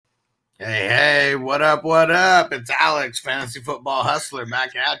Hey, what up, what up? It's Alex, Fantasy Football Hustler,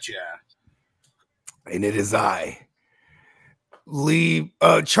 back at you. And it is I,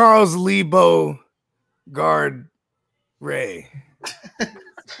 Charles Lebo Guard Ray.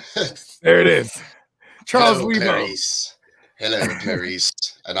 There it is. Charles Hello, Lebo. Clarice. Hello, Clarice.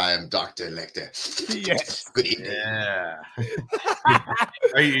 And I am Dr. Lecter. Yes. Good evening. Yeah.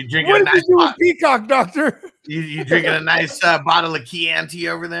 Are you drinking What a did nice you do with Peacock, Doctor? You drinking a nice bottle of Chianti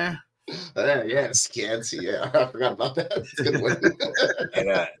over there? Yes, Chianti. Yeah, I forgot about that. It's a good one.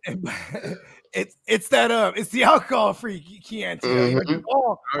 It's the alcohol-free Chianti.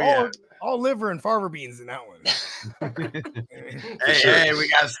 Mm-hmm. All liver and fava beans in that one. Hey, we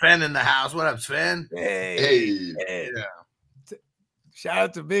got Sven in the house. What up, Sven? Hey. Yeah. Shout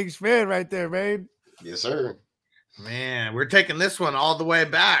out to Big Sven right there, man. Yes, sir. Man, we're taking this one all the way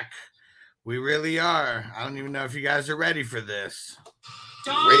back. We really are. I don't even know if you guys are ready for this.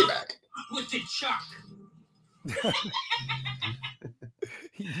 Way back. With the Chuck.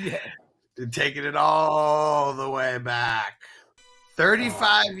 Yeah. Taking it all the way back.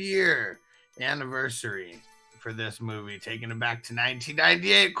 35-year anniversary for this movie. Taking it back to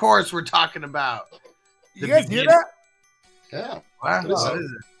 1998. Of course, we're talking about. You guys hear that? Yeah. What is What it?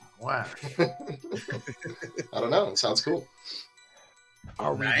 What? I don't know. It sounds cool.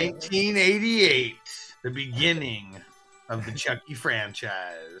 1988. The beginning of the Chucky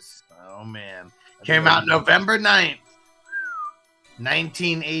franchise. Oh, man. Came out November 9th,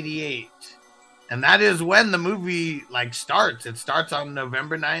 1988. And that is when the movie starts. It starts on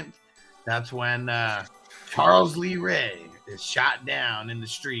November 9th. That's when Charles Lee Ray is shot down in the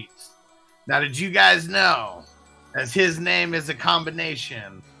streets. Now, did you guys know that his name is a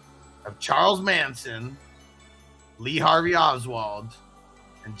combination of Charles Manson, Lee Harvey Oswald,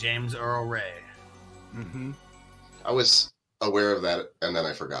 and James Earl Ray? Mm-hmm. I was aware of that, and then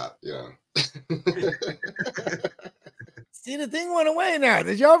I forgot, See, the thing went away now.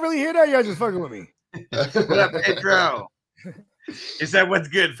 Did y'all really hear that? Y'all just fucking with me. What up, Pedro? He said, "What's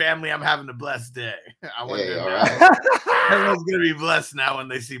good, family? I'm having a blessed day." I wonder Hey, if all right. everyone's gonna be blessed now when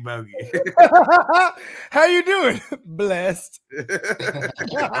they see Bogey. How you doing? Blessed.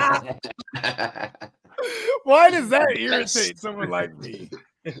 Why does that irritate someone like me?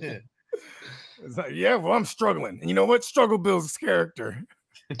 It's like, yeah, well, I'm struggling. And you know what? Struggle builds character.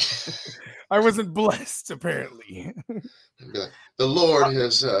 I wasn't blessed, apparently. The Lord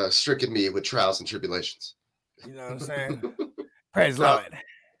has stricken me with trials and tribulations. You know what I'm saying? Praise So, Lord.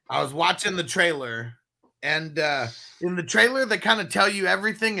 I was watching the trailer, and in the trailer, they kind of tell you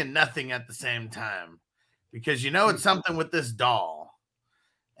everything and nothing at the same time, because it's something with this doll,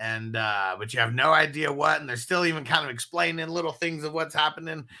 and but you have no idea what, and they're still even kind of explaining little things of what's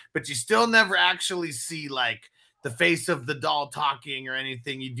happening, but you still never actually see the face of the doll talking or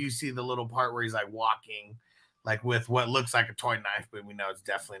anything. You do see the little part where he's walking, with what looks like a toy knife, but we know it's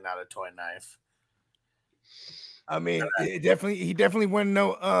definitely not a toy knife. I mean, he definitely wouldn't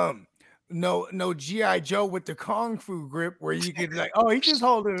know no G.I. Joe with the Kung Fu grip where you could he just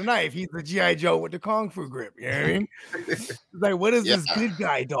holding a knife. He's the G.I. Joe with the Kung Fu grip. You know what I mean? It's what is this good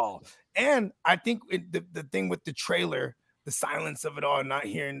guy doll? And I think the thing with the trailer, the silence of it all, not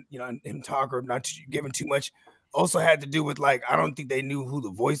hearing him talk or not giving too much, also had to do with I don't think they knew who the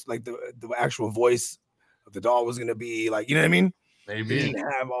voice, the actual voice of the doll was gonna be. You know what I mean? Maybe they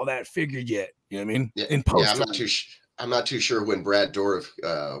didn't have all that figured yet. You know what I mean? Yeah, In post, I'm not too sure when Brad Dourif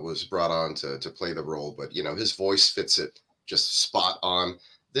was brought on to play the role, but his voice fits it just spot on.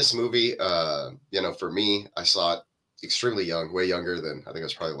 This movie, for me, I saw it extremely young, way younger than I think I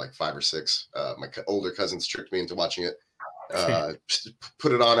was probably 5 or 6. My older cousins tricked me into watching it.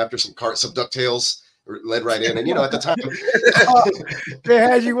 Put it on after some DuckTales. Led right in, and at the time they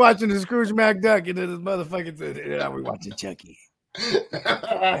had you watching the Scrooge McDuck, and then this motherfucker said, "Are we watching Chucky?"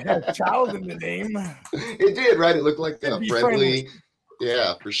 It had child in the name. It did, right? It looked like friendly,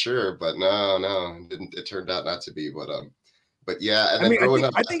 yeah, for sure. But no, it didn't. It turned out not to be. But yeah. And then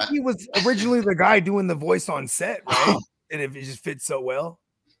I think he was originally the guy doing the voice on set, right? And if it just fits so well,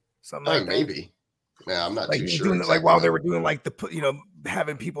 something like that. Maybe. Yeah, I'm not too sure. Doing exactly while they were doing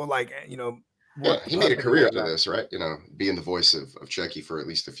having people Yeah, he made a career out of this, right? Being the voice of Chucky for at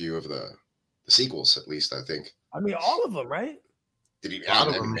least a few of the sequels, at least, I think. I mean, all of them, right? Did he?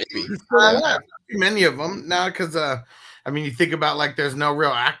 Maybe. Many of them. Now, because you think about there's no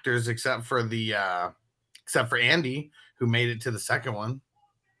real actors except for Andy, who made it to the second one.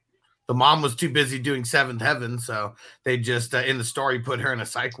 The mom was too busy doing Seventh Heaven, so they just in the story put her in a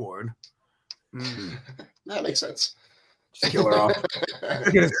psych ward. That makes sense. Just kill her off.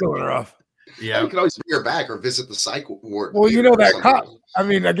 Just killing her off. Yeah. You can always bring her back or visit the psych ward. Well, you know or that something. cop. I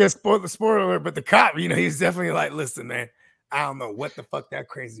mean, I guess spoiler alert, but the cop, you know, he's definitely like, listen, man, I don't know what the fuck that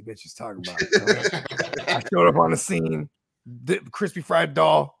crazy bitch is talking about. I showed up on the scene, the crispy fried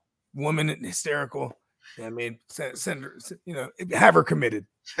doll, woman hysterical. I mean, send her, you know, have her committed.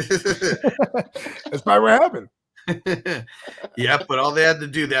 That's probably what happened. Yep, but all they had to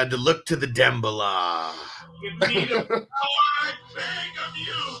do, they had to look to the Dembala.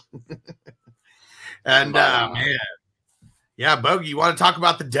 And man, yeah, Bogey, you want to talk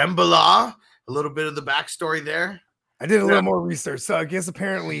about the Dembala? A little bit of the backstory there. I did a little more research, so I guess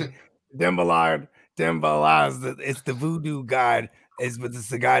apparently Dembala is it's the voodoo god, but it's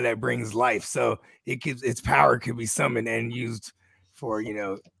the guy that brings life. So its power could be summoned and used for, you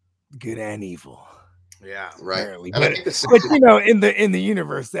know, good and evil. Yeah, right. Apparently. But you know, in the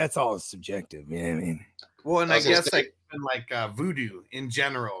universe, that's all subjective. You know what I mean? Well, and I guess like voodoo in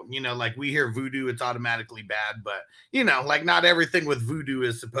general, you know, like we hear voodoo, it's automatically bad, but you know, like not everything with voodoo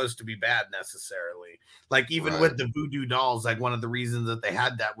is supposed to be bad necessarily. Like even with the voodoo dolls, like one of the reasons that they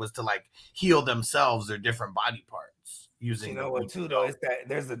had that was to like heal themselves or different body parts using. You know what too though? It's that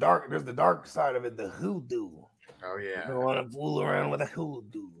there's the dark side of it, the hoodoo. Oh yeah, you don't want to fool around with a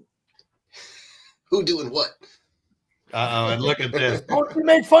hoodoo. Who doing what? And look at this. Don't you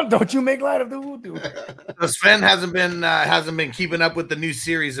make fun? Don't you make light of the voodoo? So Sven hasn't been keeping up with the new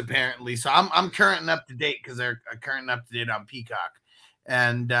series apparently. So I'm current and up to date because they're current and up to date on Peacock.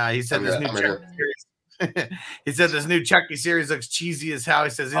 And he said this new Chucky series. He said this new Chucky series looks cheesy as hell. He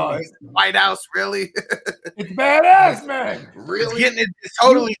says, "In the White House, really? It's badass, man. Really? It's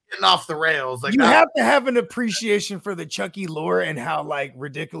totally getting off the rails. Like you have to have an appreciation for the Chucky lore and how like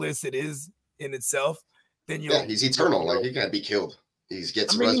ridiculous it is in itself." Then he's eternal. Like he can't be killed. He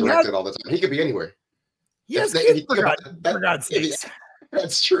gets resurrected all the time. He could be anywhere. Yes, for God's sake.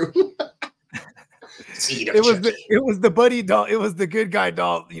 That's true. It was the buddy doll. It was the good guy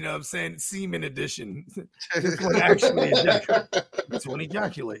doll. You know what I'm saying? Semen edition. This one actually ejaculates. This one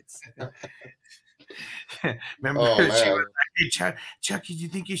ejaculates. Remember, she was like, "Hey, Chucky, do you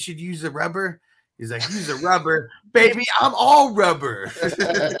think you should use a rubber?" He's like, "Use a rubber, baby. I'm all rubber." You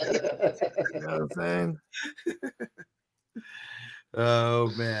know what I'm saying?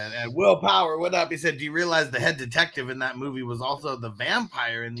 Oh man! And Willpower, what up? He said, "Do you realize the head detective in that movie was also the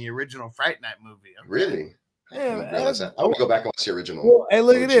vampire in the original Fright Night movie?" Okay. Really? Yeah, I want to go back and watch the original. Well, hey,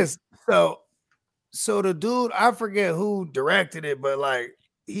 look at this. So the dude, I forget who directed it, but like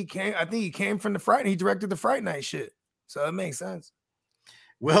I think he came from the Fright. He directed the Fright Night shit, so it makes sense.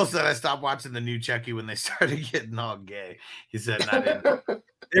 Will said, "I stopped watching the new Chucky when they started getting all gay." He said, "Not in."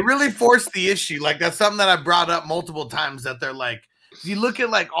 They really forced the issue. Like that's something that I brought up multiple times. That they're like, you look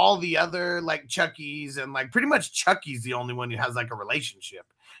at like all the other like Chucky's and like pretty much Chucky's the only one who has like a relationship,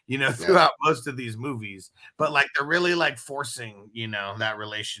 you know, throughout most of these movies. But like they're really like forcing, you know, that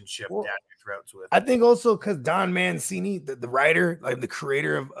relationship down your throats with. I think also because Don Mancini, the writer, like the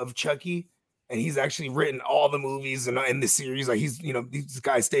creator of Chucky. And he's actually written all the movies and in the series. Like he's, you know, this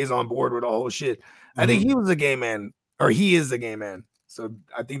guy stays on board with the whole shit. I think he was a gay man, or he is a gay man. So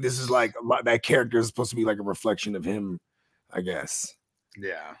I think this is like a lot. That character is supposed to be like a reflection of him, I guess.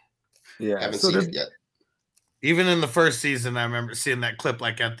 Yeah. Yeah. Haven't seen it yet. Even in the first season, I remember seeing that clip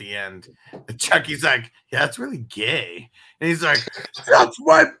like at the end. Chucky's like, "Yeah, that's really gay." And he's like, "That's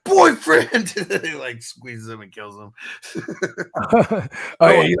my boyfriend." He like squeezes him and kills him.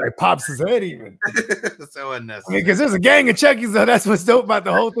 Yeah, he like pops his head even. So unnecessary. I mean, because there's a gang of Chucky's, though. That's what's dope about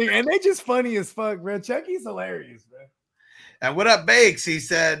the whole thing. And they just funny as fuck, bro. Chucky's hilarious, bro. And what up, Bakes? He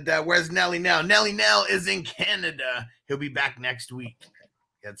said, "Where's Nelly now?" Nelly now is in Canada. He'll be back next week.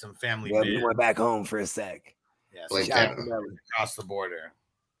 He had some family. Yeah, we went back home for a sec. Yeah, across the border.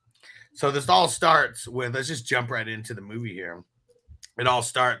 So this all starts with, let's just jump right into the movie here. It all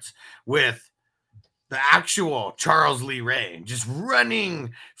starts with the actual Charles Lee Ray just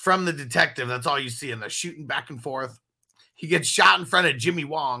running from the detective. That's all you see. And they're shooting back and forth. He gets shot in front of Jimmy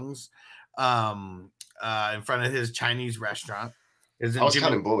Wong's, in front of his Chinese restaurant. I was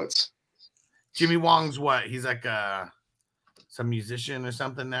counting bullets. Jimmy Wong's what? He's like some musician or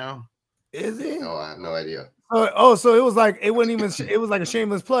something now. Is he? No, I have no idea. So it was like it wasn't even. It was like a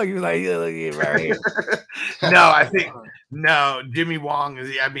shameless plug. He was like, "Yeah, look at right here." No, Jimmy Wong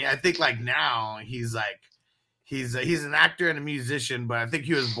is. I mean, I think like now he's like he's an actor and a musician, but I think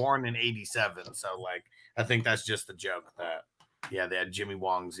he was born in '87. So like, I think that's just a joke that they had Jimmy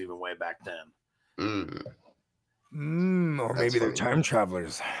Wongs even way back then. Or maybe they're time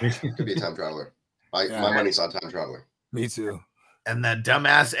travelers. Could be a time traveler. My money's on time traveler. Me too. And that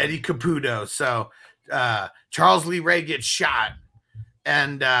dumbass Eddie Caputo. So Charles Lee Ray gets shot.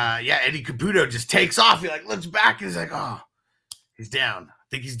 And Eddie Caputo just takes off. He like looks back and he's like, oh, he's down. I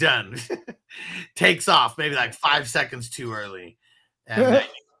think he's done. Takes off maybe like 5 seconds too early. And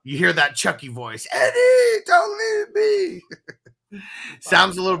you hear that Chucky voice, Eddie, don't leave me.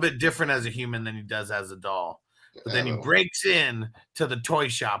 Sounds a little bit different as a human than he does as a doll. But then he breaks in to the toy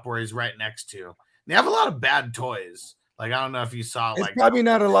shop where he's right next to. They have a lot of bad toys. Like, I don't know if you saw. It's probably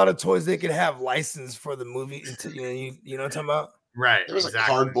not a lot of toys they could have licensed for the movie. You know what I'm talking about? Right. There was a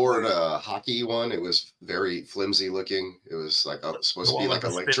cardboard hockey one. It was very flimsy looking. It was like supposed to be like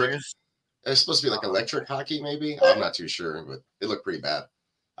electric. Spinners? It was supposed to be like electric hockey, maybe. I'm not too sure, but it looked pretty bad.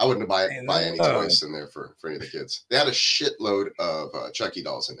 I wouldn't buy any toys in there for any of the kids. They had a shitload of Chucky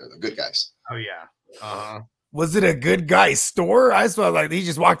dolls in there. The good guys. Oh yeah. Was it a good guy store? I saw like he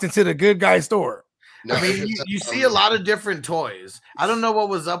just walked into the good guy store. No, I mean, you see a lot of different toys. I don't know what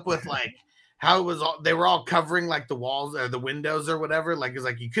was up with like how it was. They were all covering like the walls or the windows or whatever. Like it's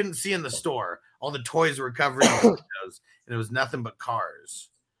like you couldn't see in the store. All the toys were covering the windows, and it was nothing but cars.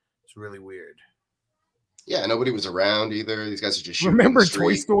 It's really weird. Yeah, nobody was around either. These guys are just shooting. Remember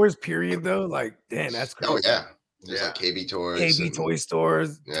toy stores? Period. Though, like, damn, that's crazy. Oh yeah, there's like KB Toys, KB Toy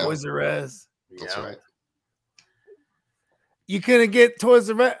Stores, Toys R Us. That's right. You couldn't get Toys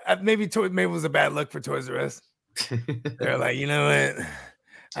R Us. Maybe it was a bad look for Toys R Us. They're like, you know what?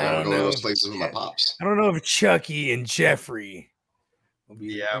 I don't know those places with my pops. I don't know if Chucky and Jeffrey will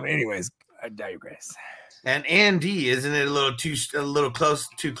be. Yeah. I mean, anyways, I digress. And Andy, isn't it a little too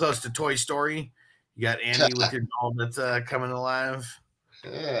close to Toy Story? You got Andy with your doll that's coming alive.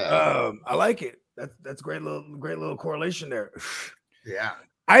 Yeah. I like it. That's great little correlation there. Yeah.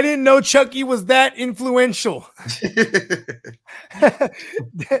 I didn't know Chucky was that influential.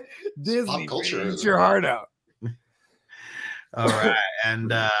 Disney, pop culture, eat your heart out. All right, and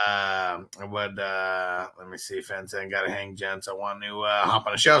let me see. Fencing got to hang, gents. I want to hop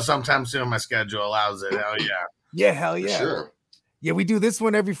on a show sometime soon. My schedule allows it. Hell yeah. Yeah, hell yeah. Sure. Yeah, we do this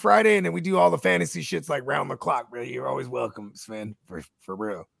one every Friday, and then we do all the fantasy shits like round the clock. Really, you're always welcome, Sven, for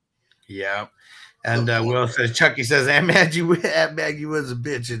real. Yeah. And Will says, Chucky says, Aunt Maggie was a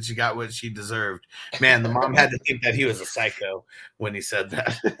bitch and she got what she deserved. Man, the mom had to think that he was a psycho when he said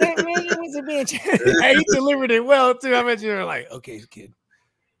that. Aunt Maggie was a bitch. He delivered it well, too. I bet you were like, okay, kid.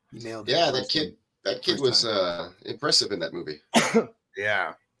 You nailed it. Yeah, that kid was impressive in that movie.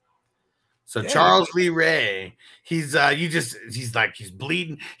 Yeah. So Charles Lee Ray, he's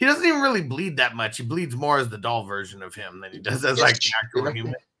bleeding. He doesn't even really bleed that much. He bleeds more as the doll version of him than he does as like the actual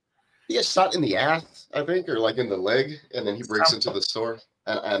human. He gets shot in the ass, I think, or like in the leg, and then he breaks into the store.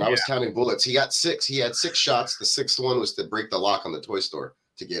 And I was counting bullets. He got 6. He had 6 shots. The 6th one was to break the lock on the toy store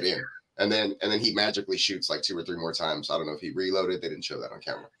to get in. And then he magically shoots like 2 or 3 more times. I don't know if he reloaded. They didn't show that on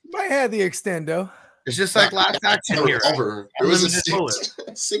camera. Might have the extendo. It's just like Last Action Hero. It was a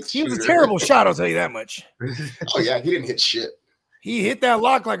 6 He was a terrible shot, I'll tell you that much. Oh, yeah. He didn't hit shit. He hit that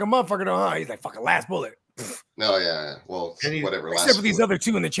lock like a motherfucker, though, huh? He's like, fucking last bullet. No, yeah. Well, whatever. Except for these other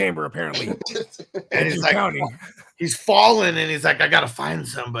 2 in the chamber, apparently. And he's like, counting. He's falling, and he's like, I gotta find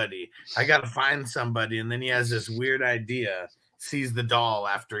somebody. And then he has this weird idea. Sees the doll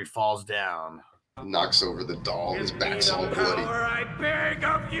after he falls down. Knocks over the doll. His back's all bloody. I beg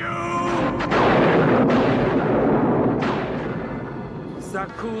of you.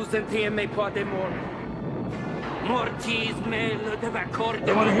 S'accusate me podemon. Mortis me le devacorde.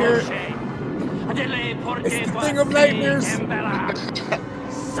 I want to hear it. It's the thing of nightmares. Hey,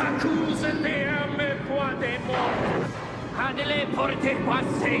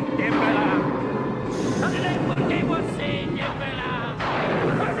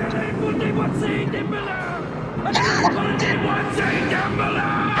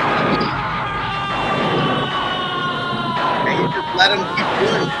 you just let him keep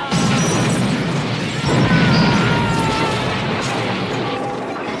doing it.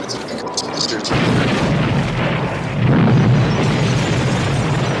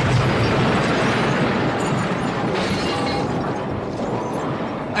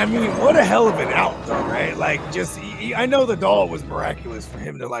 I mean, what a hell of an out, though, right? Like, just I know the doll was miraculous for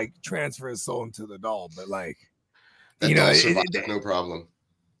him to like transfer his soul into the doll, but like, that you know, no problem.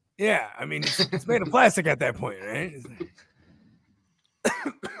 Yeah, I mean, it's made of plastic at that point, right?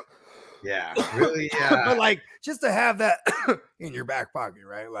 Yeah, really. Yeah, but like, just to have that in your back pocket,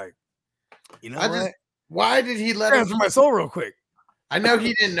 right? Like, you know, why did he let transfer my soul real quick? I know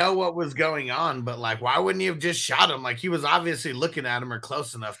he didn't know what was going on, but like, why wouldn't he have just shot him? Like, he was obviously looking at him or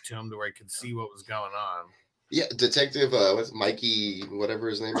close enough to him to where he could see what was going on. Yeah, Detective, what's Mikey, whatever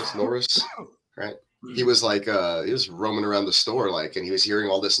his name is, Norris, right? He was like, he was roaming around the store, like, and he was hearing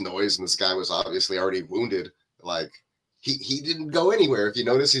all this noise, and this guy was obviously already wounded. Like, he didn't go anywhere. If you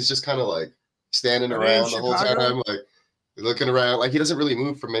notice, he's just kind of like standing Are they in around the whole Chicago? time, like looking around. Like he doesn't really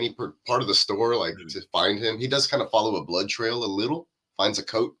move from any part of the store, like to find him. He does kind of follow a blood trail a little, finds a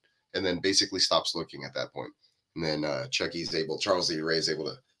coat, and then basically stops looking at that point. And then Charles Lee Ray is able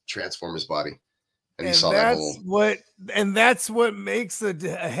to transform his body. And he saw that whole. That's what makes a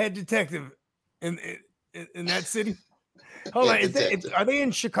head detective in that city. Hold on, are they in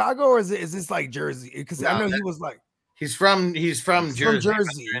Chicago or is this like Jersey? Because I know he was like he's from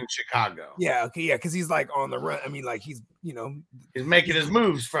Jersey, in Chicago. Yeah, okay, yeah, because he's like on the run. I mean, like he's he's making his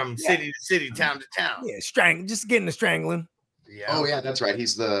moves from city to city, town to town. Yeah, just getting the strangling. Yeah. Oh yeah, that's right.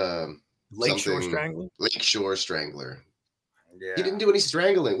 He's the Lakeshore Strangler. Lakeshore Strangler. Yeah. He didn't do any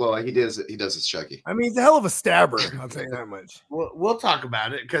strangling. Well, he does his Chucky. I mean, he's a hell of a stabber. I'll tell you that much. We'll talk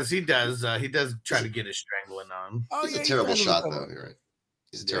about it because he does try to get his strangling on. Oh, he's a terrible shot, though. You're right.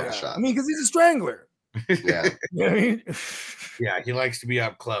 He's a terrible shot. I mean, because he's a strangler. Yeah. You know what I mean? Yeah, he likes to be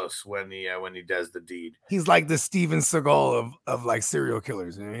up close when he does the deed. He's like the Steven Seagal of like serial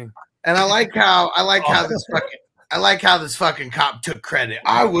killers. You know what I mean? And I like how this fucking cop took credit.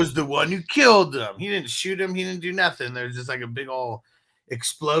 I was the one who killed him. He didn't shoot him. He didn't do nothing. There's just like a big old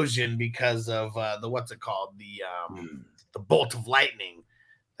explosion because of the what's it called? The bolt of lightning.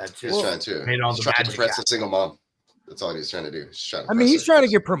 That just made all the magic. To press a single mom. That's all he was trying to do. He's trying to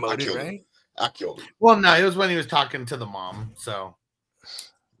get promoted, right? I killed him. Well, no, it was when he was talking to the mom. So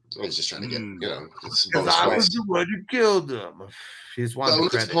he's just trying to get because I was the one who killed him. He's one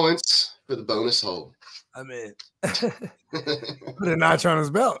bonus points for the bonus hole. I mean, put a notch on his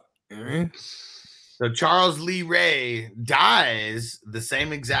belt. So Charles Lee Ray dies the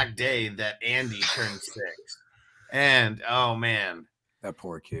same exact day that Andy turned 6, and oh man, that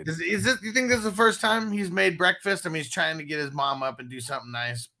poor kid. Is it? You think this is the first time he's made breakfast? I mean, he's trying to get his mom up and do something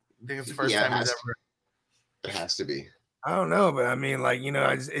nice. I think it's the first time he's ever. It has to be. I don't know, but I mean, like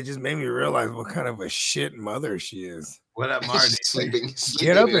it just made me realize what kind of a shit mother she is. What up, Marty? sleeping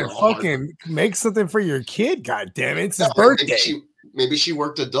Get up and fucking make something for your kid. God damn it. It's his birthday. Maybe she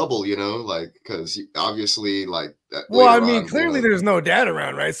worked a double, like, because obviously, like, well, I mean, clearly there's no dad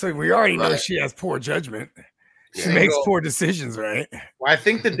around, right? So we already know she has poor judgment. She makes poor decisions, right? Well, I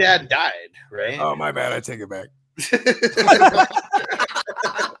think the dad died, right? Oh, my bad. I take it back.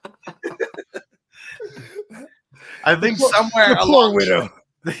 I think somewhere along widow.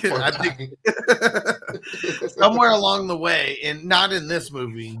 I think somewhere along the way, not in this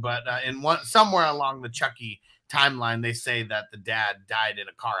movie, but somewhere along the Chucky timeline, they say that the dad died in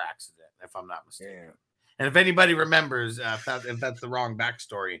a car accident, if I'm not mistaken. Yeah. And if anybody remembers, if that's the wrong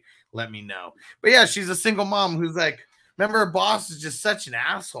backstory, let me know. But yeah, she's a single mom who's like, remember, her boss is just such an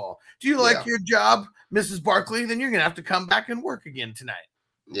asshole. Do you like your job, Mrs. Barkley? Then you're gonna have to come back and work again tonight.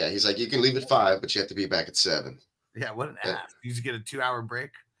 Yeah, he's like, you can leave at 5, but you have to be back at 7. Yeah, what an ass. You just get a 2-hour break.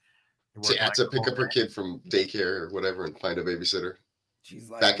 She had to pick up her kid from daycare or whatever and find a babysitter. She's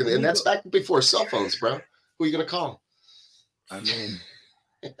like, and that's back before cell phones, bro. Who are you gonna call? I mean,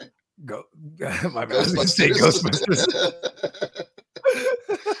 my bad. Say Ghostbusters.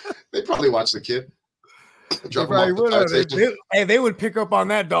 They probably watch the kid. Drop him off they would pick up on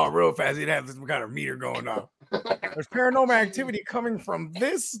that doll real fast. He'd have some kind of meter going on. There's paranormal activity coming from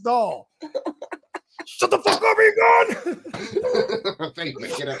this doll. Shut the fuck up, you gone.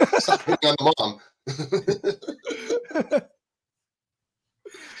 Get up. Stop hitting on the mom.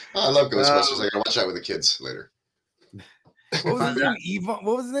 I love Ghostbusters. I gotta watch out with the kids later. What was his name? Yvonne?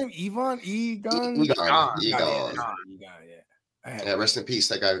 What was his name? Egon? Yeah, rest in peace.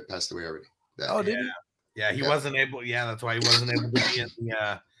 That guy passed away already. Did he? Yeah, he wasn't able. Yeah, that's why he wasn't able to be in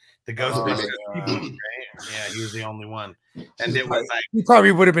the Ghostbusters reboot, right? Yeah, he was the only one, and it was like he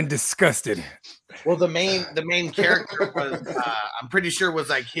probably would have been disgusted. Well, the main character was, I'm pretty sure, was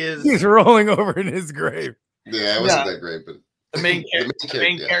like his. He's rolling over in his grave. Yeah, it wasn't that great, but the main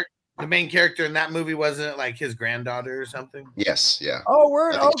character in that movie, wasn't it like his granddaughter or something? Yes, yeah. Oh,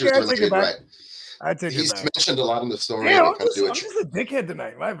 word. Okay, I take it back. Right. I take He's it back. mentioned a lot in the story. Yeah, I'm just a dickhead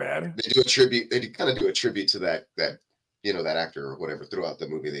tonight. My bad. They do a tribute. They kind of do a tribute to that that actor or whatever throughout the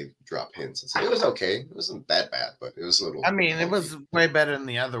movie. They drop hints. It was okay. It wasn't that bad, but it was a little. I mean, it was way better than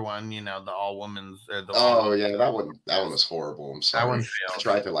the other one. The all women's. Or the yeah, that one was horrible. I'm sorry. That one failed. I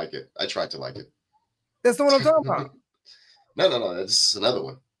tried to like it. That's the one I'm talking about. No. That's another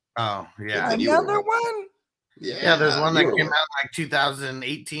one. Oh yeah, another one. Yeah, there's one that came out like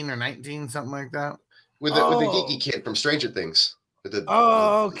 2018 or 19, something like that. With the geeky kid from Stranger Things.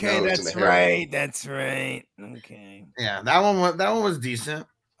 Okay, that's right. That's right. Okay. Yeah, that one was decent.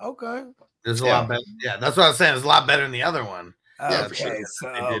 Okay. There's a lot better. Yeah, that's what I was saying. It's a lot better than the other one. Yeah, for sure.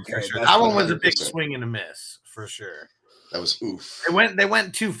 That one was a big swing and a miss for sure. That was oof. They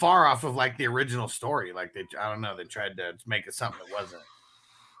went too far off of like the original story. Like I don't know, they tried to make it something it wasn't.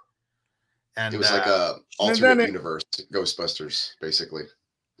 And it was like a alternate universe Ghostbusters, basically.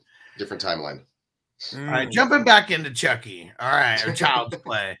 Different timeline. All right, jumping back into Chucky. All right, or Child's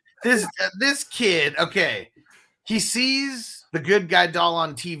Play. This kid, okay, he sees the good guy doll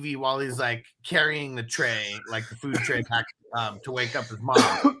on TV while he's like carrying the tray, like the food tray back to wake up his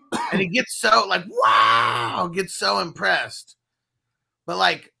mom, and he gets so like, wow, gets so impressed. But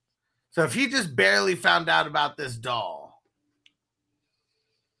like, so if he just barely found out about this doll,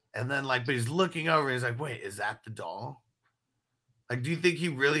 and then like, but he's looking over, and he's like, wait, is that the doll? Like, do you think he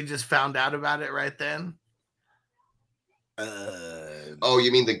really just found out about it right then? Oh,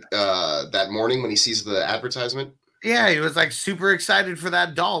 you mean the that morning when he sees the advertisement? Yeah, he was like super excited for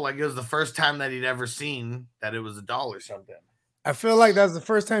that doll. Like it was the first time that he'd ever seen that it was a doll or something. I feel like that was the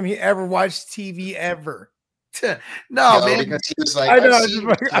first time he ever watched TV ever. No, man. Because he was like, I know, I'm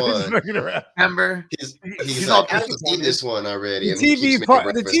just fucking around. Remember? He's like, I've seen this one already. The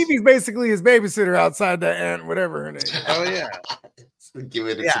TV's basically his babysitter outside that aunt, whatever her name. Oh, yeah. Give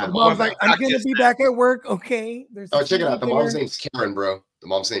it Yeah, to the Mom's like, I'm going to be back at work. Okay. Check it out. The mom's name's Karen, bro. The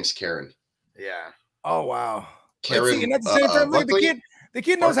mom's name's Karen. Yeah. Oh, wow. Karen. See, and that's the same family. The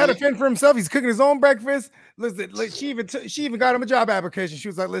kid knows how to fend for himself. He's cooking his own breakfast. Listen, like, she even got him a job application. She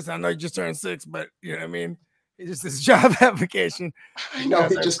was like, listen, I know you just turned 6, but you know what I mean? It's just this job application. I know,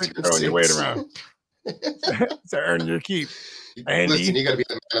 he just throwing your weight around. To earn your keep. Andy. Listen, you got to be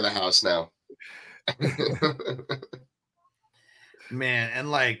the man of the house now. Man,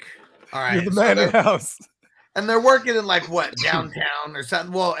 and like, all right. You're the man of the house. And they're working in like what, downtown or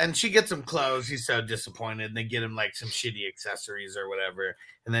something. Well, and she gets him clothes. He's so disappointed. And they get him like some shitty accessories or whatever.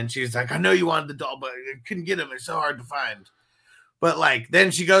 And then she's like, I know you wanted the doll, but I couldn't get him. They're so hard to find. But like,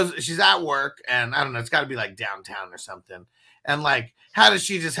 then she's at work, and I don't know, it's got to be like downtown or something. And like, how does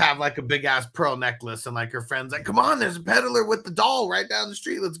she just have like a big ass pearl necklace? And like her friend's like, come on, there's a peddler with the doll right down the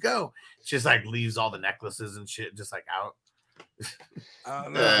street. Let's go. She's like, leaves all the necklaces and shit just like out.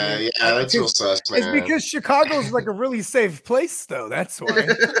 Yeah, that's real sus, man. It's because Chicago's like a really safe place, though. That's why.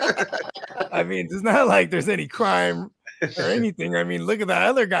 I mean, it's not like there's any crime or anything. I mean, look at that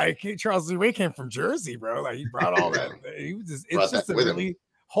other guy. Charles Lee Ray came from Jersey, bro. Like he brought all that. It's just a really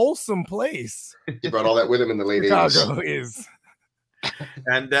wholesome place. He brought all that with him in the late Chicago 80s. is.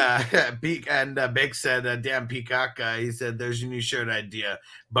 And Big said, damn Peacock, he said, there's your new shirt idea.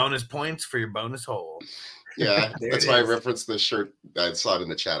 Bonus points for your bonus hole. Yeah, that's why I referenced the shirt. I saw it in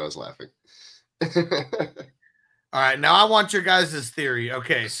the chat. I was laughing. All right, now I want your guys' theory.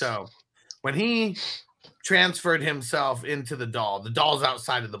 Okay, so when he transferred himself into the doll's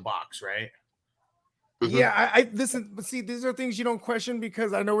outside of the box, right? Yeah, I listen, but see, these are things you don't question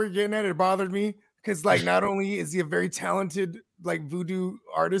because I know where you're getting at. It bothered me because, like, not only is he a very talented, like, voodoo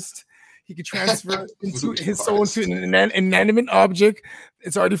artist, he could transfer his soul into an inanimate object.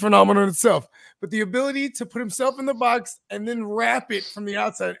 It's already phenomenal in itself. But the ability to put himself in the box and then wrap it from the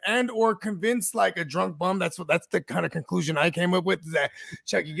outside and or convince like a drunk bum, that's the kind of conclusion I came up with, is that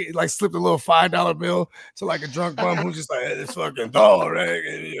Chucky like slipped a little $5 bill to like a drunk bum who's just like, hey, this fucking doll, right?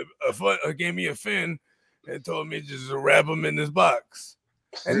 Gave me a fin and told me just to wrap him in this box.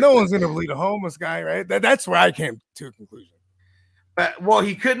 And no one's gonna believe a homeless guy, right? That's where I came to a conclusion. But well,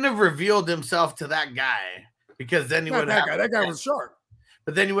 he couldn't have revealed himself to that guy because then he would have that guy was sharp.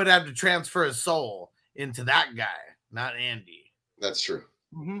 But then he would have to transfer his soul into that guy, not Andy. That's true.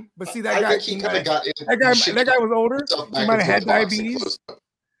 Mm-hmm. But see, that guy, he kind of got in. That guy was older. He might have had diabetes.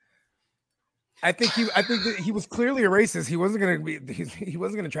 I think that he was clearly a racist. He wasn't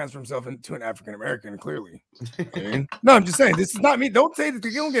gonna transfer himself into an African American. Clearly, no, I'm just saying this is not me. Don't say that.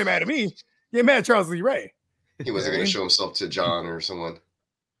 You don't get mad at me. Get mad at Charles Lee Ray. He wasn't gonna show himself to John or someone.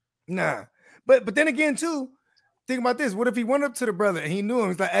 Nah, but then again too. Think about this. What if he went up to the brother and he knew him?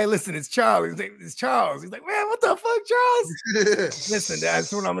 He's like, hey, listen, it's Charles. He's like, it's Charles. He's like, man, what the fuck, Charles? Listen,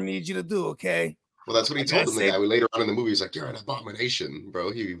 that's what I'm gonna need you to do, okay? Well, that's what he told him. The guy who later on in the movie, he's like, you're an abomination,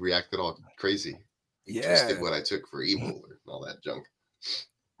 bro. He reacted all crazy. He twisted what I took for evil and all that junk.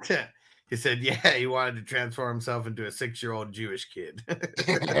 He said, yeah, he wanted to transform himself into a 6-year-old Jewish kid.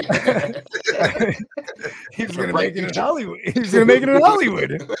 He's gonna make it in Hollywood. He's gonna make it in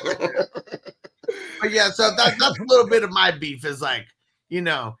Hollywood. But yeah, so that's a little bit of my beef is like, you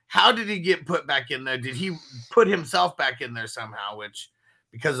know, how did he get put back in there? Did he put himself back in there somehow? Which,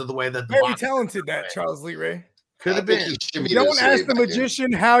 because of the way that the very talented that Charles Lee Ray could have been. Don't ask the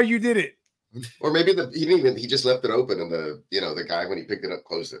magician how you did it. Or maybe he just left it open and the guy when he picked it up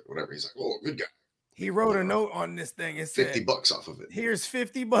closed it. Whatever. He's like, oh, good guy. He wrote a note on this thing. It said $50 off of it. Here's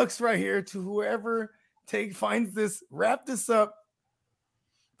 $50 right here to whoever finds this, wrap this up,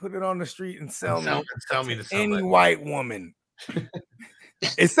 put it on the street, and sell me to any white woman.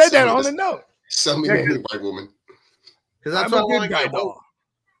 It said that on the note. Sell me any white woman. Because that's I'm what a good guy, dog.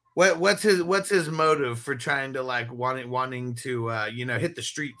 What's his motive for trying to like wanting to hit the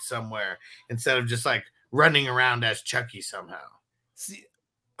street somewhere instead of just like running around as Chucky somehow? See,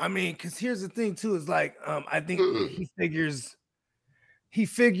 I mean, because here's the thing too, is like I think he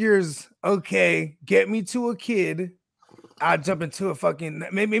figures, okay, get me to a kid, I'll jump into a fucking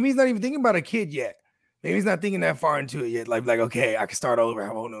maybe he's not even thinking about a kid yet. Maybe he's not thinking that far into it yet. Like, okay, I can start over, have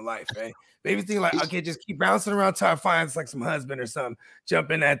a whole new life, right? Maybe he's thinking like, okay, just keep bouncing around till I find like some husband or something,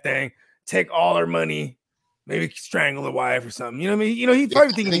 jump in that thing, take all her money, maybe strangle the wife or something. You know what I mean? You know, he's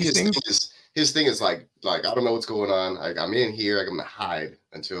probably thinking these things. His thing is like I don't know what's going on. I'm in here. I'm gonna hide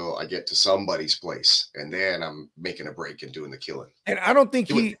until I get to somebody's place, and then I'm making a break and doing the killing. And I don't think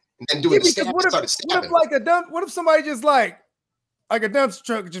what if somebody just like a dumpster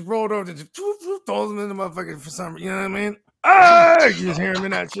truck just rolled over and just throws them in the motherfucker for some, you know what I mean? Ah, you just hear him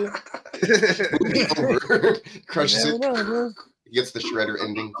in that shit. Crushes it. He gets the shredder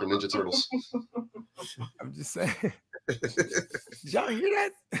ending for Ninja Turtles. I'm just saying. Did y'all hear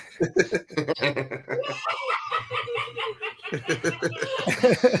that?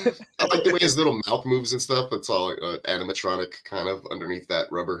 I like the way his little mouth moves and stuff. It's all animatronic kind of underneath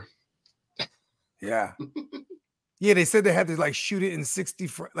that rubber. Yeah. Yeah, they said they had to like shoot it in 60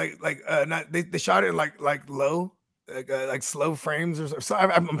 they shot it in like low, like slow frames or so.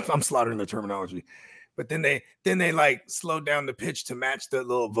 I'm slaughtering the terminology, but then they like slowed down the pitch to match the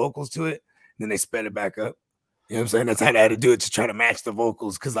little vocals to it, and then they sped it back up. You know what I'm saying? That's how they had to do it to try to match the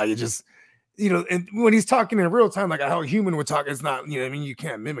vocals, because like it just, and when he's talking in real time, like how a human would talk, it's not, I mean, you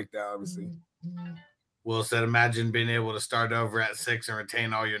can't mimic that, obviously. Will said, imagine being able to start over at 6 and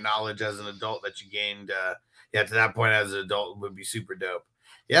retain all your knowledge as an adult that you gained. To that point as an adult would be super dope.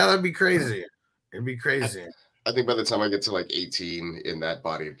 Yeah, that'd be crazy. It'd be crazy. I think by the time I get to like 18 in that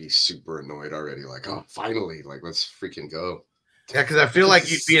body, I'd be super annoyed already. Like, oh, finally, like let's freaking go. Yeah, because I feel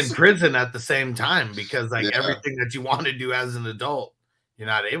like you'd be in prison at the same time, because like everything that you want to do as an adult, you're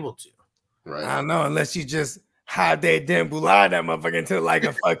not able to. Right. I don't know, unless you just hide that damn bulai that motherfucker into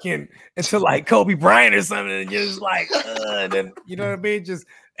like Kobe Bryant or something, and you're just like, then you know what I mean? Just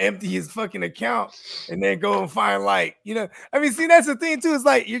empty his fucking account and then go and find I mean, see, that's the thing too. It's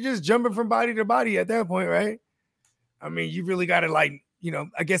like you're just jumping from body to body at that point, right? I mean, you really got to I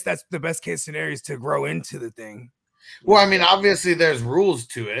guess that's the best case scenario, is to grow into the thing. Well, I mean, obviously there's rules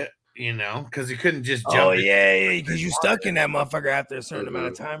to it, because you couldn't just jump. Oh yeah, because you stuck in that motherfucker after a certain amount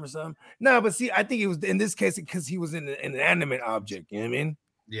of time or something. No, but see, I think it was in this case because he was in an inanimate object. You know what I mean?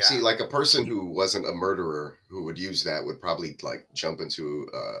 Yeah. See, like a person who wasn't a murderer who would use that would probably like jump into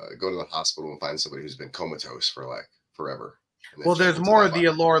go to the hospital and find somebody who's been comatose for like forever. Well, there's more of the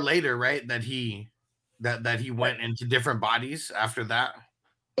allure later, right? That he went into different bodies after that.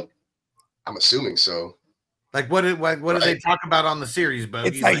 I'm assuming so. Like what did they talk about on the series, Bo?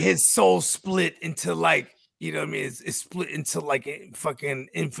 It's like his soul split into like, you know what I mean? It's split into like a fucking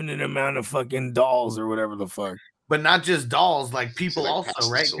infinite amount of fucking dolls or whatever the fuck. But not just dolls, like people like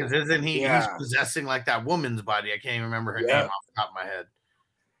also, right? Because isn't he's possessing like that woman's body? I can't even remember her name off the top of my head.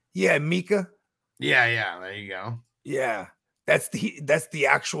 Yeah, Mika. Yeah, there you go. Yeah. That's the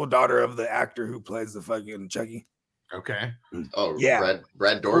actual daughter of the actor who plays the fucking Chucky. Okay. Oh, yeah.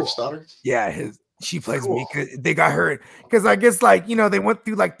 Brad Dourif's daughter? Yeah, she plays Mika. They got her because I guess like they went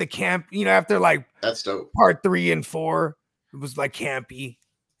through like the camp, after like that's dope. Part 3 and 4, it was like campy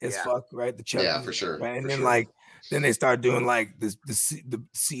as fuck, right? The Chucky, yeah, for sure. Right? And then then they started doing like the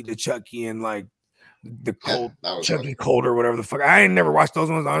Seed of Chucky and like the cold Chucky Cold or whatever the fuck. I ain't never watched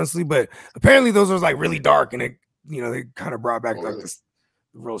those ones honestly, but apparently those was like really dark, and it they kind of brought back this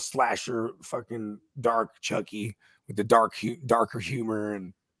real slasher fucking dark Chucky with the darker humor.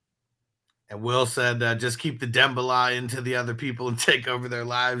 And Will said, just keep the Dembala into the other people and take over their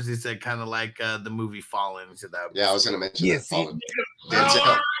lives. He said, kind of like the movie Fallen. So that I was going to mention that. Fallen.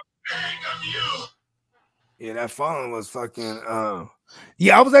 Yeah, that Fallen was fucking. I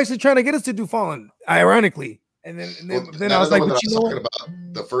was actually trying to get us to do Fallen, ironically, and then I was like, but you know what? About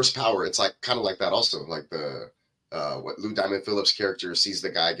the first Power, it's like kind of like that also, like the what Lou Diamond Phillips' character sees the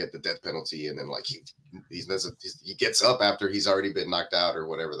guy get the death penalty, and then like he gets up after he's already been knocked out or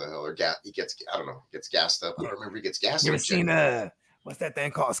whatever the hell, or he gets gassed up. I don't remember, he gets gassed. You ever seen what's that thing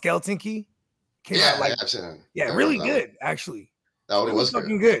called, Skeleton Key? I've seen it. Yeah, really good actually. No, it was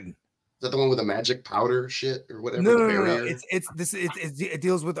fucking good. that the one with the magic powder shit or whatever? No, the no, no, no. barrier? It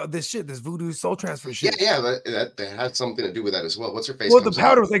deals with this shit, this voodoo soul transfer shit. Yeah, that had something to do with that as well. What's her face? Well, the comes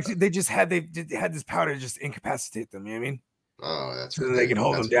powder out. was like they had this powder to just incapacitate them. You know what I mean? Oh, that's So right. they can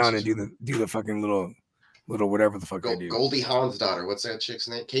hold them That's down what and do the fucking little whatever the fuck they do. Goldie Hawn's daughter. What's that chick's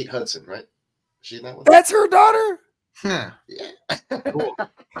name? Kate Hudson, right? Is she in that one? That's her daughter. Huh. Yeah. Cool.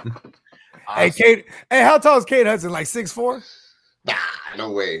 Hey, Kate. Hey, how tall is Kate Hudson? Like 6'4"? Nah,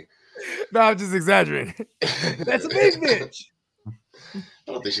 no way. No, I'm just exaggerating. That's a big bitch. I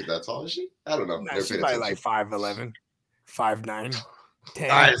don't think she's that tall, is she? I don't know. Nah, Never she's paid probably attention. like 5'11", 5'9",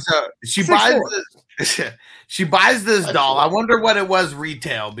 10. All right, so she 6'4". buys this. She buys this doll. I wonder what it was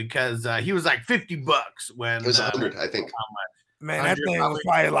retail because he was like $50 when It was 100, I think. Man, that 100 thing was probably.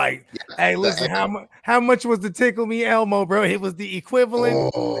 probably like, Yeah, hey, listen, how much was the Tickle Me Elmo, bro? It was the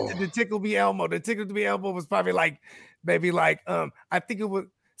equivalent to the Tickle Me Elmo. The Tickle Me Elmo was probably like, maybe like, I think it was.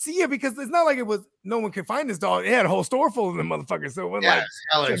 See, yeah, because it's not like it was. No one could find this doll. It had a whole store full of them motherfuckers. So it wasn't like,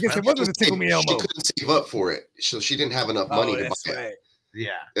 hella I guess it expensive. wasn't the Tickle Me She Elmo. couldn't save up for it, so she didn't have enough money to buy That's it. right. Yeah.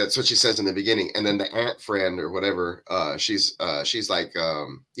 That's what she says in the beginning. And then the aunt friend or whatever, she's like,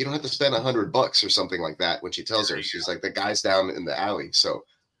 you don't have to spend $100 or something like that. When she tells her, she's like, the guy's down in the alley. So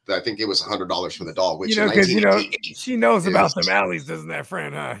I think it was $100 for the doll, which Because in she knows about was- them alleys, doesn't that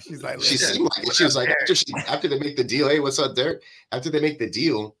friend? Huh? She's like, she listen. seemed like it. She was like, after they make the deal, hey, what's up, Derek? After they make the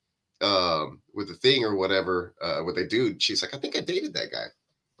deal with the thing or whatever, what they do, she's like, I think I dated that guy.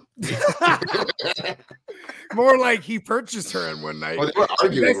 More like he purchased her in one night. Well, they were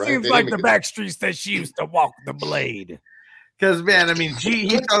arguing, That right? seems They like didn't the even- back streets that she used to walk the blade. Because man, I mean, he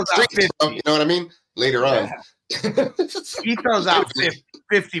throws out Streets, 50. you know what I mean? Later on. He throws out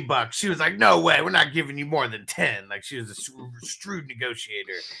 $50. She was like, "No way, we're not giving you more than 10." Like she was a shrewd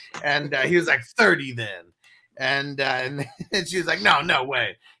negotiator, and he was like 30 then, and she was like, "No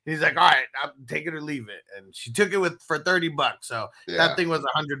way." He's like, "All right, I'll take it or leave it," and she took it for $30. So that thing was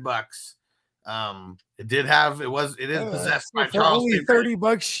 $100. It is possessed by For Charles. only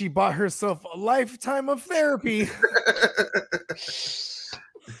 $30, she bought herself a lifetime of therapy.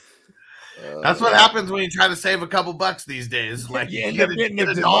 That's what happens when you try to save a couple bucks these days. Like You end you up gotta getting get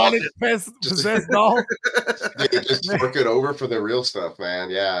a a doll. demonic possessed doll. They just work it over for the real stuff, man.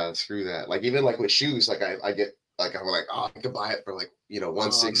 Yeah, screw that. Like even like with shoes, like I get like I'm like, oh, I could buy it for like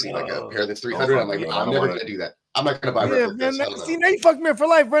 160, like a pair that's 300. I'm like, I'm never gonna do that. I'm not gonna buy replicas. Man, see, now you fucked me up for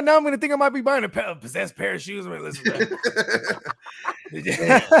life. Right now, I'm gonna think I might be buying a possessed pair of shoes. Listen,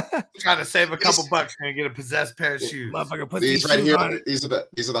 Trying to save a couple bucks and get a possessed pair of shoes. Motherfucker, put These these right shoes here, on. these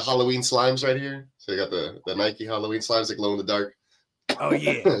are the Halloween slimes right here. So you got the Nike Halloween slimes that glow in the dark. Oh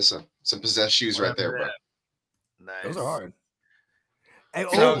yeah, some possessed shoes right there, bro. Nice. Those are hard. Hey,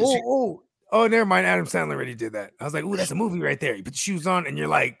 So oh, never mind. Adam Sandler already did that. I was like, "Ooh, that's a movie right there." You put the shoes on and you're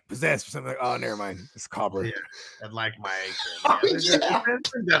like possessed or something. Like, oh, never mind. It's Cobra. Yeah, I'd like my acre. Yeah. It's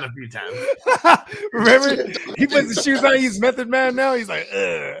been done a few times. Remember, he puts the shoes on. He's Method Man now. He's like,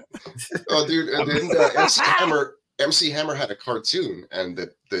 ugh. Oh, dude, and then MC Hammer had a cartoon, and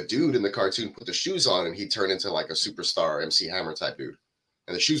the dude in the cartoon put the shoes on, and he turned into like a superstar MC Hammer type dude,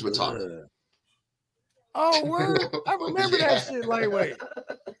 and the shoes would talk. Oh, word! I remember that shit. Lightweight.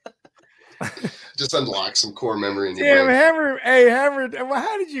 Just unlock some core memory in your Damn, brain. Hammer. Hey, Hammer. Well,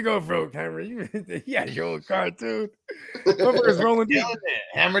 how did you go broke, Hammer? You had your old cartoon. Motherfucker's rolling deep. Killing it.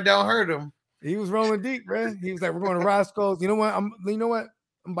 Hammer don't hurt him. He was rolling deep, bro. He was like, "We're going to Roscoe's." You know what? I'm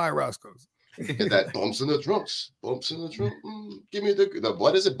buying Roscoe's. And that bumps in the trunks, bumps in the trunk. Give me the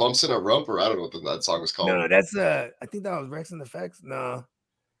what is it? Bumps in a rump, or I don't know what that song was called. No, that's I think that was Rex and Effects. No.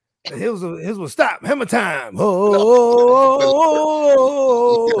 His was stop hammer time. Oh,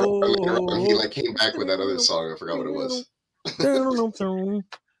 He like came back with that other song. I forgot what it was.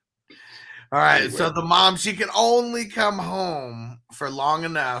 All right, Anyway. so the mom, she can only come home for long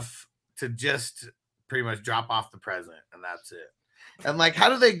enough to just pretty much drop off the present, and that's it. And like, how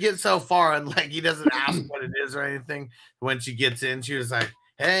do they get so far? And like, he doesn't ask what it is or anything. When she gets in, she was like,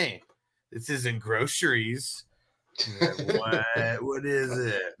 "Hey, this isn't groceries." Like, what is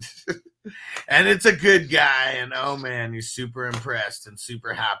it? And it's a good guy, and oh man, he's super impressed and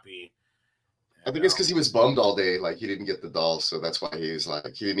super happy. I think it's because he was bummed all day, like he didn't get the dolls, so that's why he was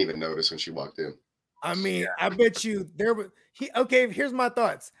like he didn't even notice when she walked in. I mean, I bet you there was okay. Here's my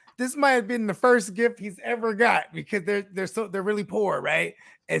thoughts. This might have been the first gift he's ever got because they're really poor, right?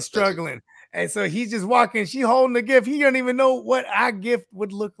 And struggling. And so he's just walking, she holding the gift. He don't even know what our gift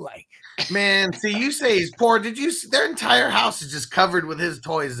would look like. Man, see, you say he's poor. Did you see their entire house is just covered with his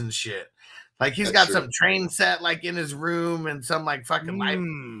toys and shit? Like he's got That's true. some train set like in his room and some like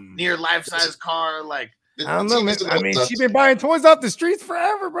fucking near life-size car. Like I don't know, man. I mean, she's been buying toys off the streets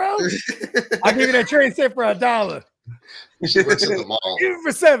forever, bro. I'll give you that train set for $1. She works at the mall. Give it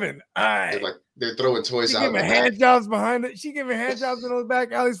for $7. All right. They're throwing toys She out. giving hand jobs behind it. She giving hand jobs in those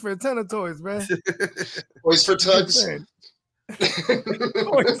back alleys for a ton of toys, man. Toys for tugs. Toys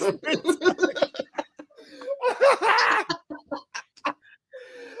for tugs.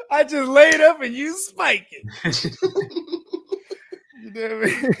 I just laid up and you spike it. You know what I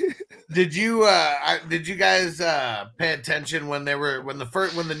mean? Did you guys pay attention when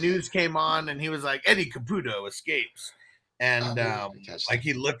the news came on and he was like, Eddie Caputo escapes, and like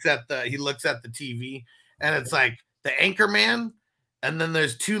he looks at the TV and it's like the Anchorman, and then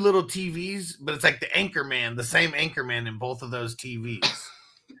there's two little TVs, but it's like the Anchorman, the same Anchorman in both of those TVs.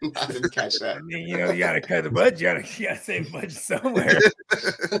 I didn't catch that. I mean, you gotta cut the budget. You gotta save budget somewhere.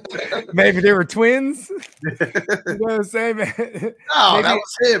 Maybe they were twins. You know what I'm saying, man? No, maybe, that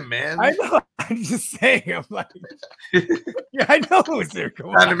was him, man. I know. I'm just saying. I'm like, yeah, I know it was there.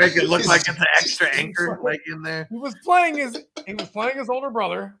 Trying to make it look like it's an extra anchor, like in there. He was playing his older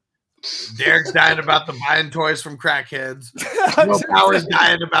brother. Derek's dying about the buying toys from crackheads. Will Power's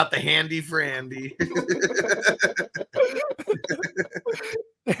dying about the handy for Andy.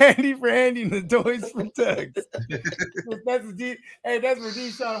 Handy for Andy and the toys for tugs. That's where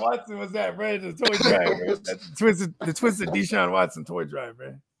Deshaun Watson was at, bro. The toy drive, bro. That's the twisted Deshaun Watson toy drive,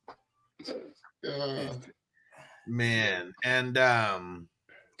 man. Man, and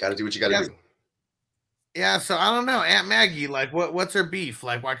gotta do what you gotta do. Yeah, so I don't know, Aunt Maggie. Like, what's her beef?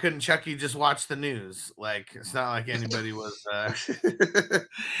 Like, why couldn't Chucky just watch the news? Like, it's not like anybody was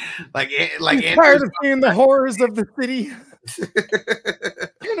like He's tired of seeing the horrors of the city.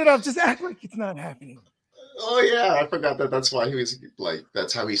 Turn it off. Just act like it's not happening. Oh yeah, I forgot that. That's why he was like.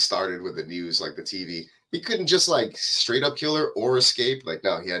 That's how he started with the news, like the TV. He couldn't just like straight up kill her or escape. Like,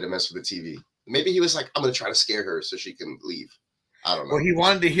 no, he had to mess with the TV. Maybe he was like, I'm gonna try to scare her so she can leave. I don't know. Well, he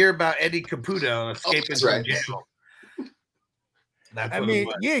wanted to hear about Eddie Caputo escaping from jail. I mean,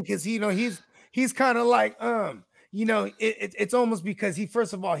 yeah, because he's kind of like it's almost because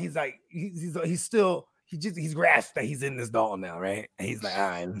first of all he's like he's grasped that he's in this doll now, right? And he's like, all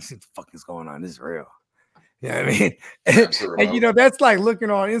right, let me see what the fuck is going on. This is real. You know what I mean? And that's like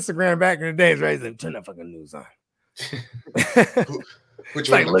looking on Instagram back in the days, right? He's like, turn that fucking news on. Which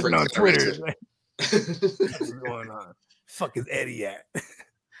like looking on Twitter. Right? What's going on? Fuck is Eddie at?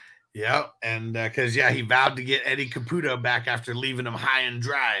 Yeah, and because he vowed to get Eddie Caputo back after leaving him high and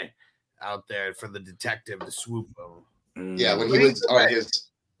dry out there for the detective to swoop him. Yeah, when he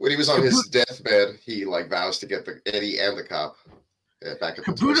was on his deathbed, he like vows to get the Eddie and the cop back at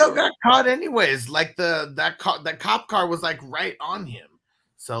the Caputo got caught anyways. Like that cop car was like right on him.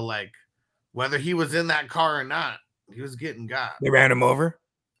 So like whether he was in that car or not, he was getting got. They ran him over.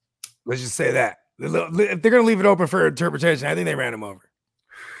 Let's just say that. If they're gonna leave it open for interpretation, I think they ran him over.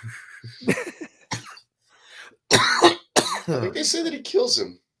 I think they say that he kills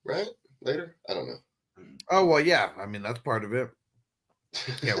him, right? Later? I don't know. Oh well, yeah. I mean, that's part of it.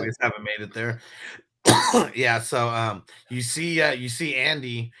 Yeah, we just haven't made it there. Yeah, so you see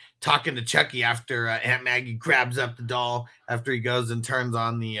Andy talking to Chucky after Aunt Maggie grabs up the doll after he goes and turns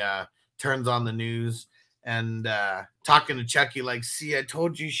on the news. And talking to Chucky like, see, I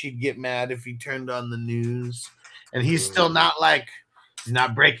told you she'd get mad if he turned on the news. And he's still not like, he's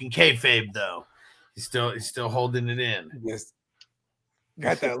not breaking kayfabe though. He's still holding it in. Yes,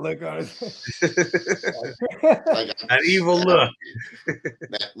 got that look on his that evil look.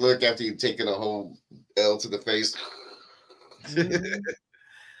 That look after you've taken a whole L to the face.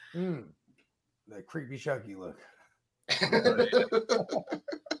 That creepy Chucky look.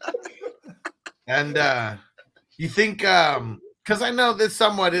 And you think because I know that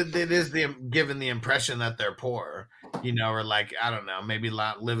somewhat it is given the impression that they're poor, or like, I don't know, maybe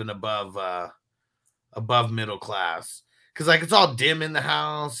living above middle class, because like it's all dim in the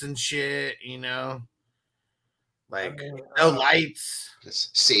house and shit, like no lights.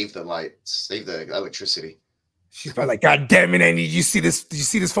 Just save the lights, save the electricity. She's probably like, God damn it, Andy! Did you see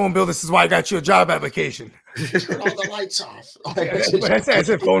this phone bill? This is why I got you a job application. Turn all the lights off. I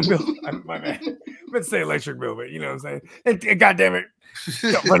said phone bill. My man. I meant to say electric bill, but you know what I'm saying. And God damn it,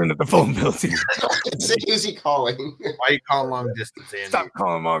 stop running at the phone bill too. Who's he calling? Why you calling long distance, Andy? Stop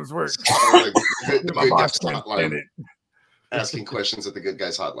calling mom's work. My boss can't stand it. Asking questions at the good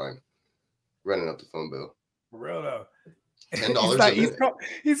guys hotline. Running up the phone bill. For real though. $10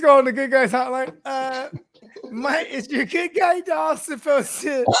 he's calling the good guys hotline. Is your good guy doll supposed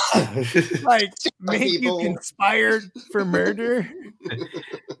to like make you conspired for murder?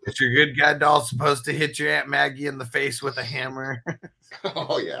 Is your good guy doll supposed to hit your Aunt Maggie in the face with a hammer?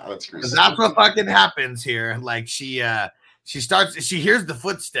 Oh yeah, that's 'Cause gruesome. that's what fucking happens here. Like she hears the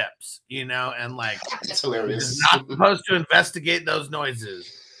footsteps, you know, and like That's you're hilarious. just not supposed to investigate those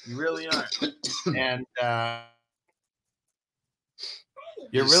noises. You really aren't. And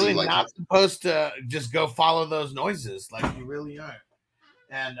you're You see, really like, not supposed to just go follow those noises. Like you really aren't.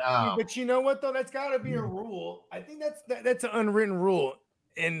 And But you know what though? That's got to be a rule. I think that's an unwritten rule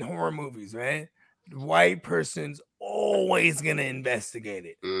in horror movies, right? The white person's always gonna investigate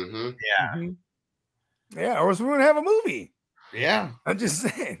it. Mm-hmm. yeah, Yeah, or else we wouldn't have a movie. yeah. I'm just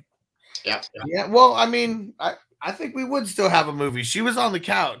saying. Yeah. Yeah, well, I mean, I think we would still have a movie. She was on the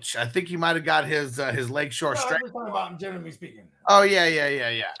couch. I think he might have got his Lakeshore No, I'm Strength. just talking about generally speaking. Oh yeah.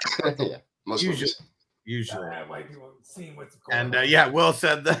 Yeah. Most Usually. movies. Usually. Gotta have white people seeing what's going And on. yeah, Will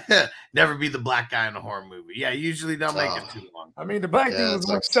said that never be the black guy in a horror movie. Yeah, usually don't make it Oh. too long. I mean, the black Yeah, dude it was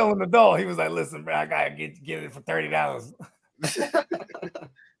the one sucks. selling the doll. He was like, "Listen, bro, I gotta get it for $30."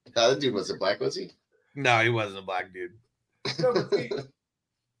 That dude wasn't black, was he? No, he wasn't a black dude. No, but see-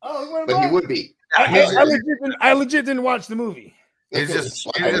 oh, he wasn't But he black? would be. I legit didn't watch the movie. He's just,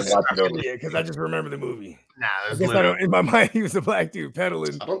 Well, he's I didn't just watch it over yet because I just remember the movie. nah. I There's guess I literally, don't, in my mind, he was a black dude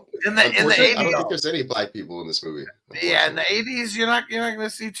peddling. I don't. in the Unfortunately, I don't 80s. think there's any black people in this movie. Yeah, in the 80s, you're not gonna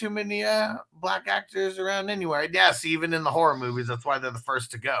see too many black actors around anywhere. Yes, even in the horror movies, that's why they're the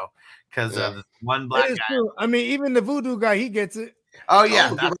first to go because Yeah. there's one That black is guy. true. I mean, even the voodoo guy, he gets it. Oh yeah,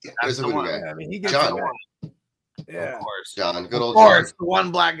 Oh, that's there's a the voodoo one. guy. Yeah, I mean, he gets John. it. Yeah. Of course. John, good Of old John. course, the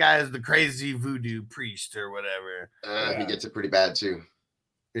one black guy is the crazy voodoo priest or whatever. He gets it pretty bad too.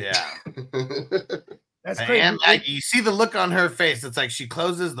 Yeah. That's crazy. And like you see the look on her face, it's like she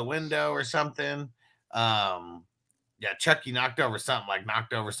closes the window or something. Yeah, Chucky knocked over something, like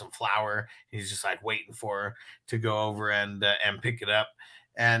knocked over some flour. He's just like waiting for her to go over and pick it up.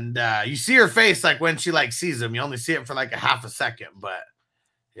 And you see her face like when she like sees him. You only see it for like a half a second, but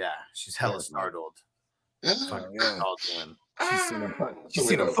yeah, she's hella startled. Yeah. Fucking yeah. all doing. She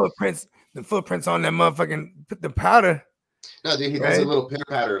seen the footprints on that motherfucking the powder. No, dude, he does a Right? little pitter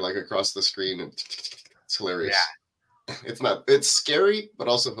patter like across the screen, and it's hilarious. It's scary, but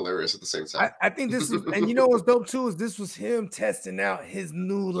also hilarious at the same time. I think this is, and you know what's dope too is this was him testing out his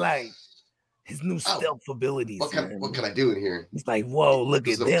new his new stealth abilities. What man. can I do in here? It's like, whoa, look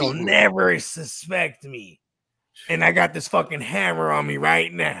This at is a they'll feat. never suspect me, and I got this fucking hammer on me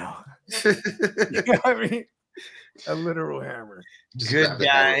right now. You know what I mean? A literal hammer. Just Good grab the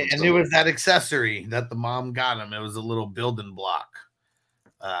guy. hammer from And it was that accessory that the mom got him. It was a little building block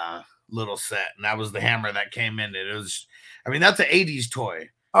little set. And that was the hammer that came in it. It was, I mean, that's an 80s toy.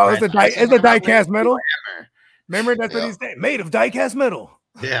 Oh, Right. it's a die-cast metal. Hammer. Remember that's what Yeah. he said, made of die-cast metal.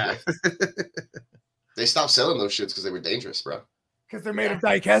 Yeah. They stopped selling those shits because they were dangerous, bro. Because they're made of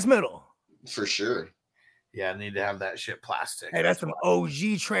die-cast metal. For sure. Yeah, I need to have that shit plastic. Hey, that's some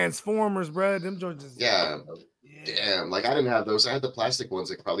OG Transformers, bro. Them joints is Yeah. Yeah. Damn, like I didn't have those. I had the plastic ones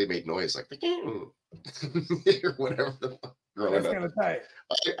that probably made noise, like or whatever the fuck growing That's up. kind of tight.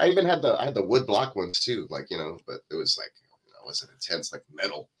 I even had the wood block ones too, like but it was like it wasn't intense like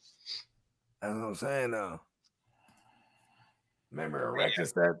metal. That's what I'm saying, though. Remember Erector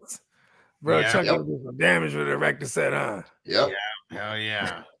sets? Bro, Yeah. Chuck Yep. would do some damage with an Erector set, huh? Yep. Hell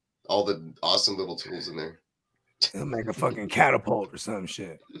yeah. All the awesome little tools in there. He'll make a fucking catapult or some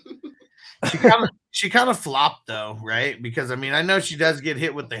shit. She kind of flopped though, right? Because I mean, I know she does get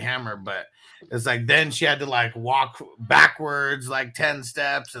hit with the hammer, but it's like then she had to like walk backwards like 10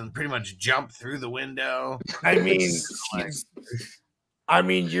 steps and pretty much jump through the window. I mean,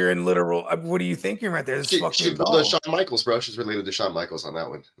 Like- you're in literal. What are you thinking right there? This She fucking pulled doll. a Shawn Michaels, bro. She's related to Shawn Michaels on that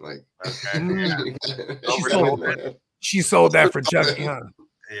one. Like, Okay. Mm. she's sold got it, man. She sold that for Chucky, huh?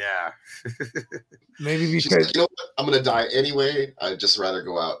 Yeah. Maybe She's because like, you know what? I'm gonna die anyway. I'd just rather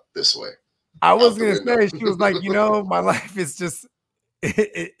go out this way. I was out the gonna window. say she was like, my life is just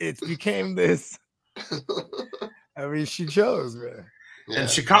it became this. I mean, she chose, man. Yeah. And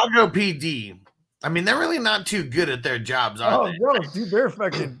Chicago PD, I mean, they're really not too good at their jobs, are Oh they? no, dude,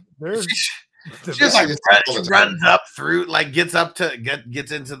 they're She just like all the time. runs up through, like gets up to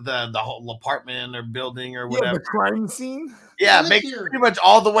gets into the whole apartment or building or the whatever. crime scene. Yeah, I live makes here. pretty much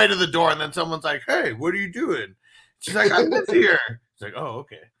all the way to the door, and then someone's like, "Hey, what are you doing?" She's like, "I live here." It's like, "Oh,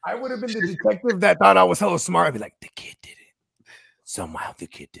 okay." I would have been the detective that thought I was hella smart. I'd be like, the kid did it. Somehow the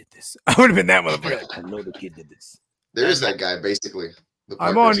kid did this. I would have been that motherfucker. Like, I know the kid did this. There is that guy basically. The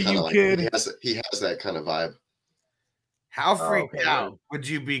I'm partner's on to kinda you, like- kid. He has that kind of vibe. How Oh, freaked okay, out yeah. would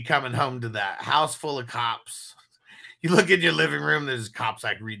you be coming home to that house full of cops? You look in your living room, there's cops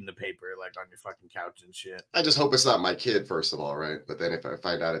like reading the paper, like on your fucking couch and shit. I just hope it's not my kid, first of all, right? But then if I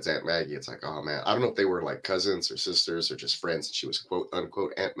find out it's Aunt Maggie, it's like, oh man, I don't know if they were like cousins or sisters or just friends, and she was quote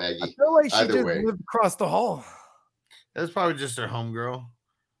unquote Aunt Maggie. I feel like she Either just way. lived across the hall. That's probably just her homegirl.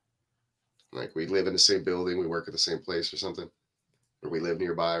 Like we live in the same building, we work at the same place or something, or we live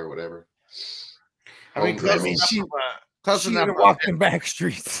nearby or whatever. I mean, Homegirl. close I mean, enough. she- Close She enough. didn't walk in back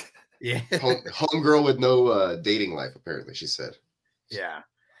streets. Yeah. Homegirl with no dating life, apparently, she said. Yeah.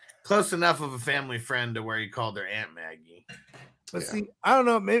 Close enough of a family friend to where you called her Aunt Maggie. But Yeah. see, I don't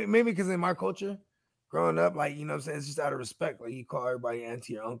know, maybe because in my culture, growing up, like, you know what I'm saying, it's just out of respect. Like, you call everybody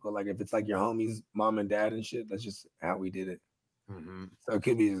auntie or uncle. Like, if it's like your homies, mom and dad and shit, that's just how we did it. Mm-hmm. So it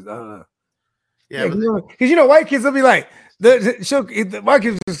could be, I don't know. Yeah, but because you know, white kids will be like, the white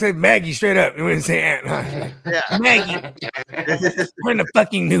kids will say Maggie straight up. They wouldn't say aunt. Huh? yeah. Maggie. Turn the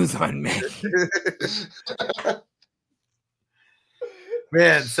fucking news on, Maggie.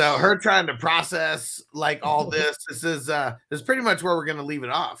 Man, so her trying to process like all this is pretty much where we're gonna leave it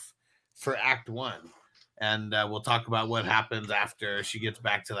off for Act 1. And we'll talk about what happens after she gets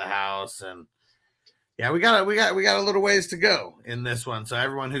back to the house. And yeah, we got a little ways to go in this one. So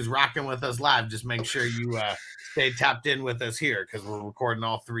everyone who's rocking with us live, just make sure you stay tapped in with us here because we're recording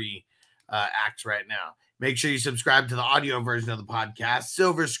all 3 acts right now. Make sure you subscribe to the audio version of the podcast,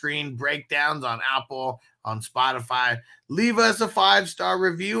 Silver Screen Breakdowns on Apple, on Spotify. Leave us a 5-star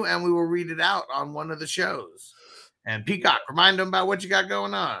review and we will read it out on one of the shows. And Peacock, remind them about what you got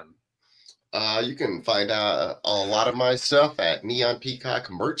going on. You can find out a lot of my stuff at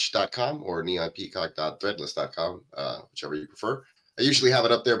neonpeacockmerch.com or neonpeacock.threadless.com, whichever you prefer. I usually have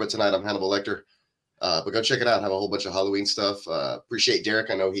it up there, but tonight I'm Hannibal Lecter. But go check it out. I have a whole bunch of Halloween stuff. Appreciate Derek.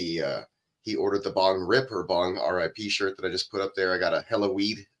 I know he ordered the Bong Rip or Bong RIP shirt that I just put up there. I got a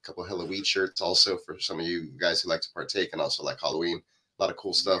Halloween, a couple of Halloween shirts also for some of you guys who like to partake and also like Halloween. A lot of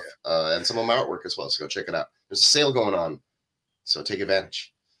cool stuff and some of my artwork as well. So go check it out. There's a sale going on, so take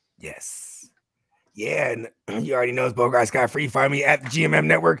advantage. Yes. Yeah, and you already know it's Bogart Scott Free. Find me at the GMM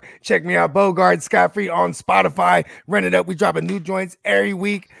Network. Check me out, Bogart Scott Free on Spotify. Run it up. We dropping new joints every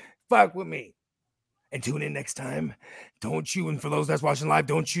week. Fuck with me. And tune in next time. Don't you, and for those that's watching live,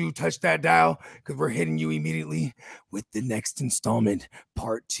 don't you touch that dial because we're hitting you immediately with the next installment,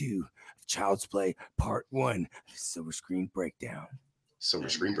 Part 2 of Child's Play, Part 1, Silver Screen Breakdown. Silver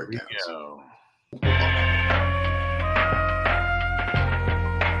Screen Here we Breakdowns. go.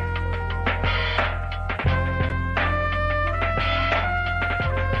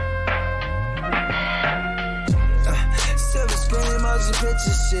 Silver screen, motion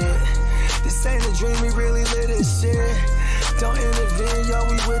picture shit. This ain't a dream, we really live this shit. Don't intervene, yo,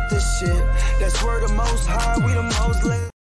 we with this shit. That's where the most high, we the most lit.